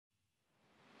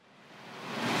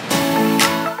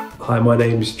Hi, my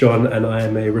name's John and I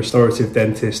am a restorative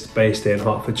dentist based in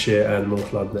Hertfordshire and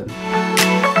North London.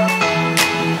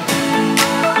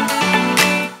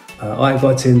 I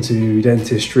got into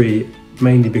dentistry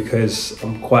mainly because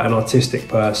I'm quite an artistic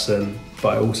person,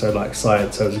 but I also like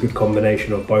science, so it's a good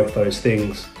combination of both those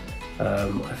things.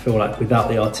 I feel like without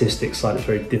the artistic side, it's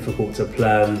very difficult to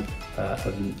plan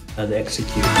and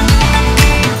execute.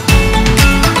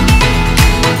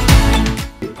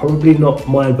 Probably not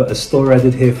mine, but a story I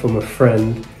did hear from a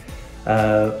friend.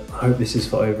 I hope this is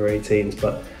for over 18s,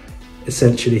 but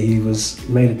essentially he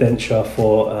made a denture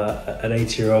for an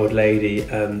 80-year-old lady,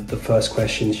 and the first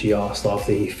question she asked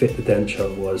after he fit the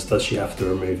denture was, does she have to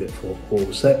remove it for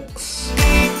oral sex?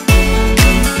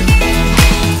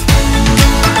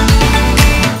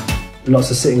 Lots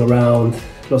of sitting around,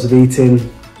 lots of eating,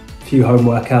 a few home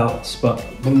workouts, but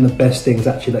one of the best things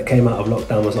actually that came out of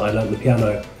lockdown was that I learned the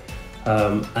piano.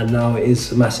 And now it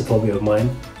is a massive hobby of mine.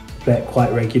 I play it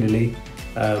quite regularly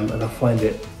and I find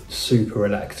it super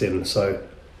relaxing. So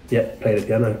yeah, play the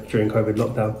piano during COVID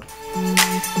lockdown.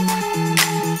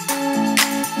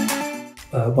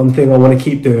 One thing I want to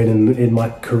keep doing in my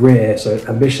career, so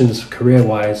ambitions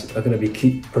career-wise, are going to be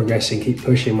keep progressing, keep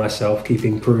pushing myself, keep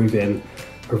improving,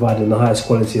 providing the highest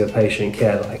quality of patient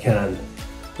care that I can.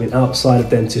 I mean, outside of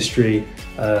dentistry,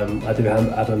 I do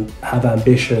have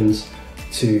ambitions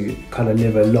to kind of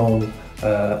live a long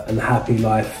and happy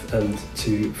life and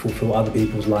to fulfill other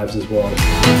people's lives as well.